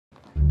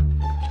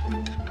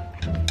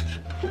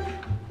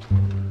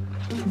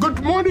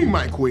Good morning,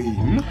 my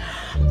queen.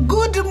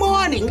 Good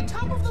morning.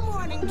 Top of the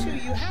morning to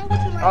you. How would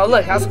you like? Oh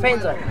look, House of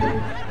Pain's on.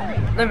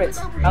 Limits.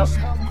 Oh,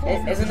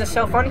 isn't this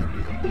show funny?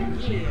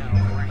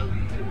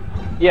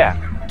 Yeah.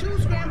 2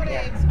 scrambled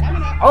eggs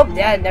coming up. Oh,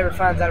 Dad never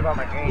finds out about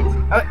my grades.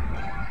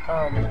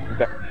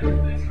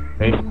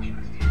 Hey,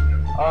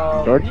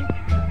 George?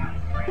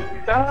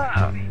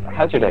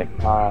 How's your day?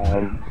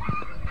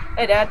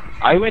 Hey, Dad.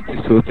 I went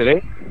to school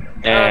today,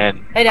 and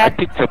hey, Dad. I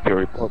picked up your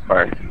report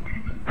card.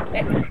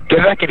 Hey,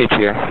 Get back in the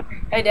chair.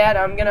 hey, Dad.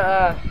 I'm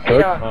gonna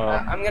George?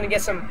 I'm gonna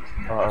get some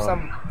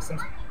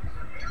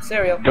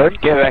cereal. George,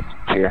 get back in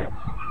the chair.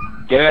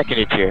 Get back in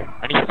the chair.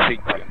 I need to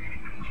speak to you.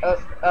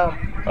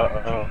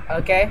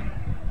 Okay.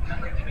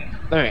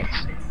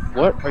 Thanks.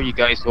 What are you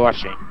guys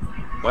watching?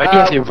 Why do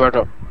you have your brother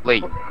up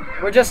late?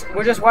 We're just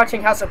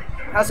watching House of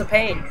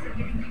Pain.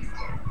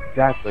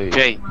 Exactly.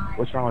 Jay,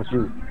 What's wrong with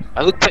you?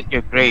 I looked at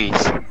your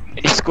grades,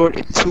 and you scored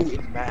a 2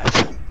 in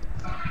math.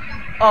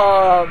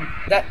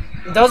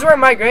 Those were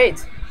my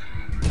grades.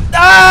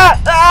 Oh,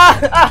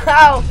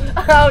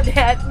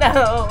 Dad,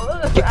 no.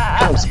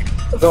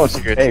 Don't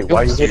secret. Hey,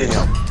 why are you hitting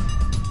him?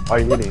 Why are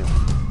you hitting him?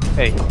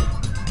 Hey,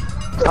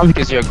 it's not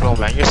because you're a grown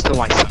man. You're still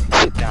my son.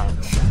 Sit down.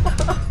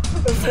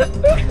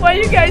 Why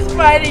are you guys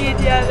fighting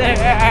each other?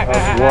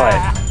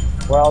 What?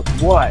 Well,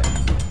 what?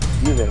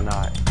 You did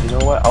not. You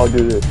know what? I'll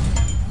do this.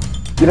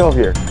 Get over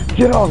here.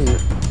 Get over here.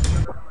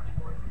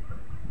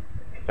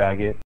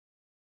 Faggot.